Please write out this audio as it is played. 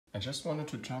I just wanted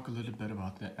to talk a little bit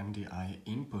about the NDI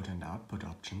input and output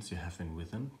options you have in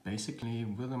Vythm. Basically,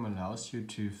 Vythm allows you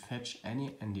to fetch any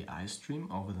NDI stream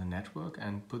over the network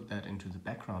and put that into the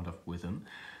background of Vythm.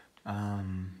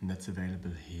 That's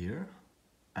available here.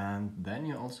 And then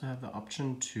you also have the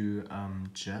option to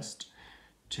just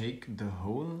take the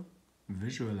whole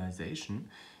visualization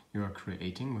you are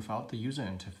creating without the user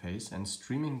interface and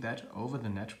streaming that over the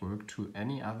network to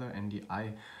any other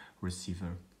NDI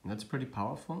receiver. That's pretty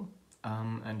powerful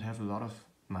and have a lot of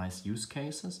nice use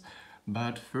cases.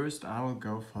 But first I will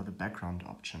go for the background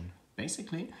option.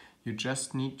 Basically, you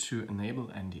just need to enable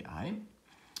NDI.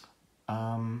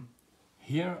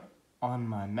 Here on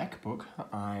my MacBook,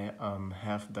 I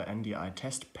have the NDI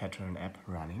test pattern app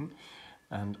running,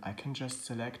 and I can just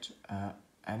select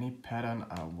any pattern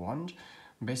I want.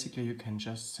 Basically, you can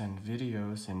just send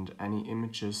videos and any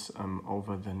images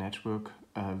over the network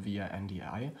via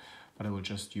NDI, but I will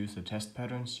just use the test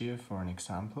patterns here for an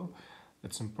example.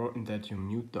 It's important that you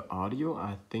mute the audio.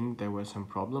 I think there were some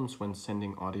problems when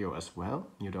sending audio as well.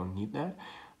 You don't need that.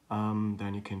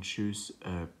 Then you can choose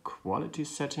a quality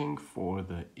setting for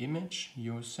the image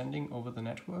you're sending over the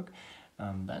network.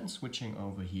 Then switching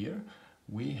over here,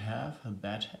 we have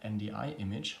that NDI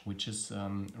image, which is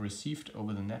received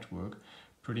over the network.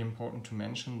 Pretty important to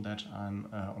mention that I'm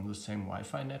on the same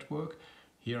Wi-Fi network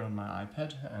here on my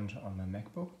iPad and on my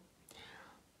MacBook.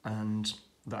 And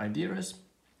the idea is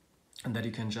that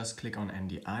you can just click on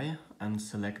NDI and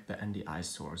select the NDI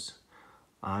source.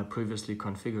 I previously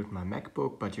configured my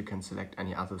MacBook, but you can select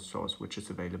any other source which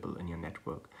is available in your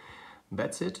network.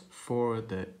 That's it for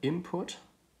the input.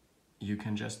 You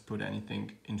can just put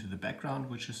anything into the background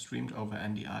which is streamed over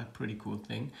NDI, pretty cool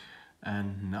thing.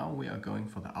 And now we are going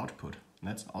for the output.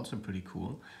 That's also pretty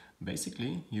cool.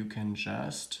 Basically, you can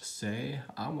just say,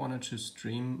 I wanted to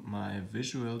stream my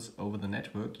visuals over the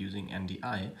network using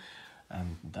NDI.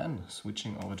 And then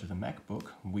switching over to the MacBook,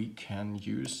 we can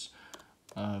use,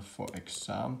 for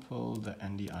example, the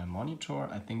NDI monitor.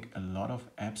 I think a lot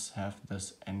of apps have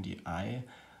this NDI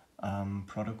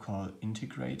protocol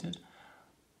integrated.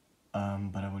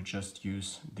 But I will just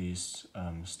use these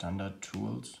standard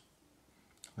tools.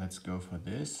 Let's go for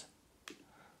this.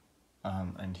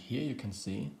 And here you can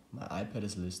see my iPad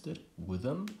is listed,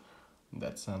 Vythm.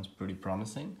 That sounds pretty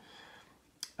promising.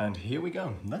 And here we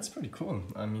go. That's pretty cool.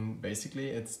 I mean, basically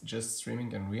it's just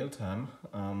streaming in real time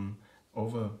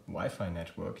over Wi-Fi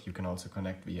network. You can also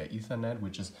connect via Ethernet,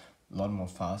 which is a lot more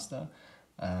faster.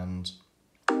 And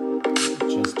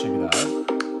just check it out.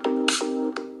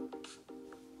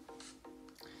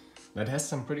 That has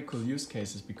some pretty cool use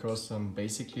cases because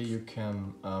basically you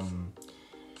can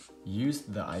use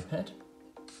the iPad,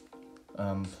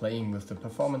 playing with the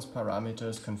performance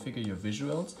parameters, configure your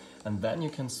visuals, and then you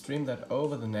can stream that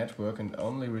over the network and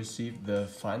only receive the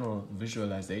final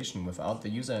visualization without the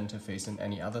user interface and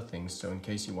any other things. So in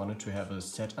case you wanted to have a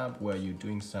setup where you're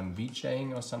doing some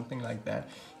VJing or something like that,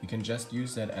 you can just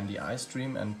use that NDI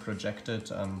stream and project it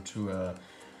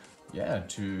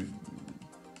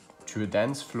to a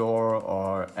dance floor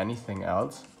or anything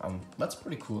else. That's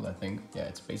pretty cool, I think. Yeah,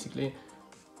 it's basically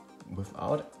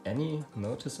without any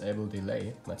noticeable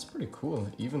delay. That's pretty cool,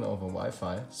 even over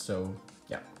Wi-Fi. So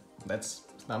yeah, that's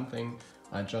something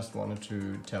I just wanted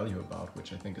to tell you about,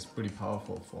 which I think is pretty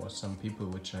powerful for some people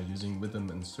which are using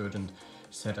Vythm in certain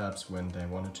setups when they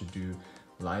wanted to do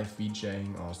live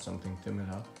VJing or something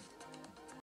similar.